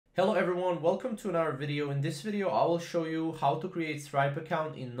Hello everyone, welcome to another video. In this video, I will show you how to create Stripe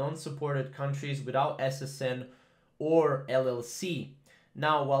account in non-supported countries without SSN or LLC.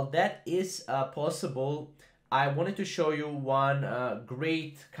 Now, while that is possible, I wanted to show you one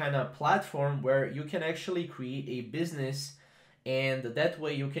great kind of platform where you can actually create a business, and that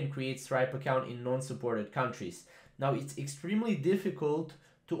way you can create Stripe account in non-supported countries. Now, it's extremely difficult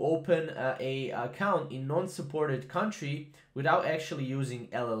to open a account in non-supported country without actually using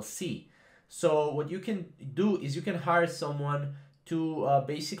LLC. So what you can do is you can hire someone to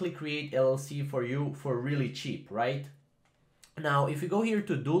basically create LLC for you for really cheap, right? Now, if you go here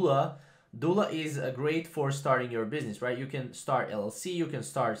to Doula is great for starting your business, right? You can start LLC, you can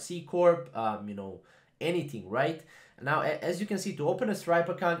start C Corp, anything, right? Now, as you can see, to open a Stripe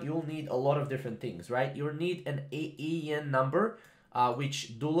account, you'll need a lot of different things, right? You'll need an AEN number,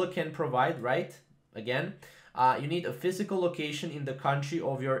 which Doula can provide, right? Again, you need a physical location in the country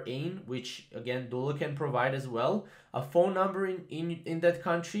of your aim, which again Doula can provide as well. A phone number in that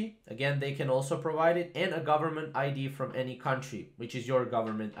country, again they can also provide it, and a government ID from any country, which is your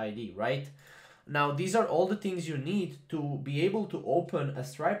government ID, right? Now these are all the things you need to be able to open a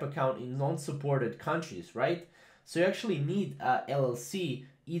Stripe account in non-supported countries, right? So you actually need a LLC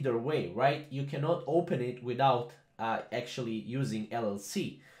either way, right? You cannot open it without actually using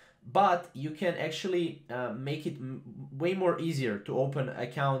LLC, but you can actually make it way more easier to open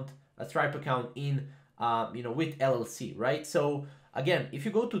a Stripe account in with LLC, right? So again, if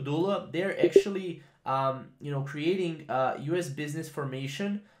you go to Doula, they're actually creating US business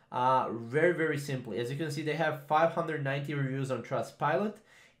formation very simply. As you can see, they have 590 reviews on Trustpilot,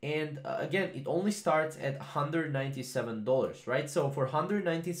 and again, it only starts at $197, right? So for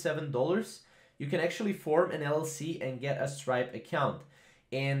 $197 you can actually form an LLC and get a Stripe account.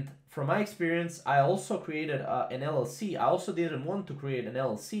 And from my experience, I also created an LLC. I also didn't want to create an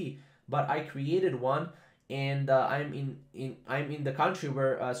LLC, but I created one, and I'm in the country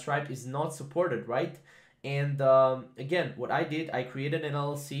where Stripe is not supported, right? And again, what I did, I created an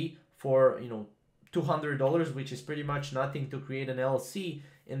LLC for $200, which is pretty much nothing to create an LLC,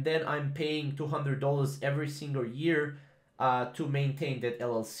 and then I'm paying $200 every single year to maintain that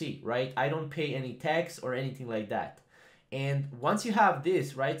LLC, right? I don't pay any tax or anything like that. And once you have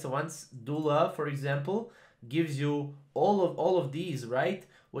this, right? So once Doula, for example, gives you all of these, right?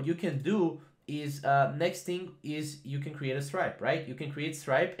 What you can do is next thing is you can create a Stripe, right? You can create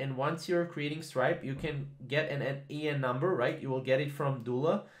Stripe, and once you're creating Stripe, you can get an EN number, right? You will get it from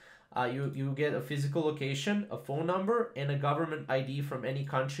Doula. You get a physical location, a phone number, and a government ID from any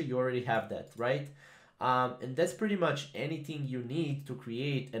country. You already have that, right? And that's pretty much anything you need to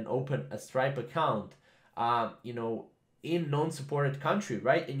create and open a Stripe account, in non-supported country,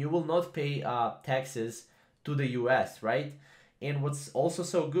 right? And you will not pay taxes to the US, right? And what's also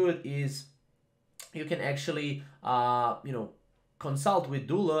so good is you can actually, consult with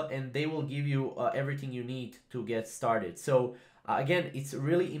Doula, and they will give you everything you need to get started. So again, it's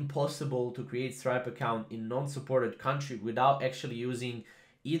really impossible to create Stripe account in non-supported country without actually using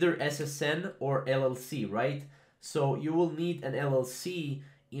either SSN or LLC, right? So you will need an LLC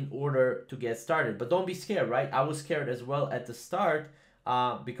in order to get started. But don't be scared, right? I was scared as well at the start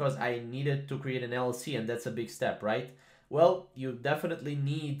because I needed to create an LLC, and that's a big step, right? Well, you definitely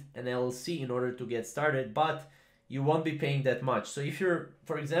need an LLC in order to get started, but you won't be paying that much. So if you're,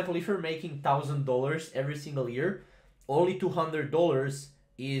 for example, if you're making $1,000 every single year, only $200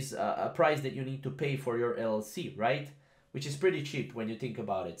 is a price that you need to pay for your LLC, right? Which is pretty cheap when you think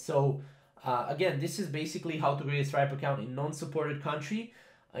about it. So again, this is basically how to create a Stripe account in non-supported country.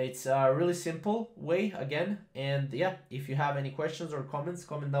 It's a really simple way, again. And yeah, if you have any questions or comments,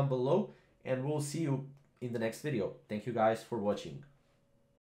 comment down below, and we'll see you in the next video. Thank you guys for watching.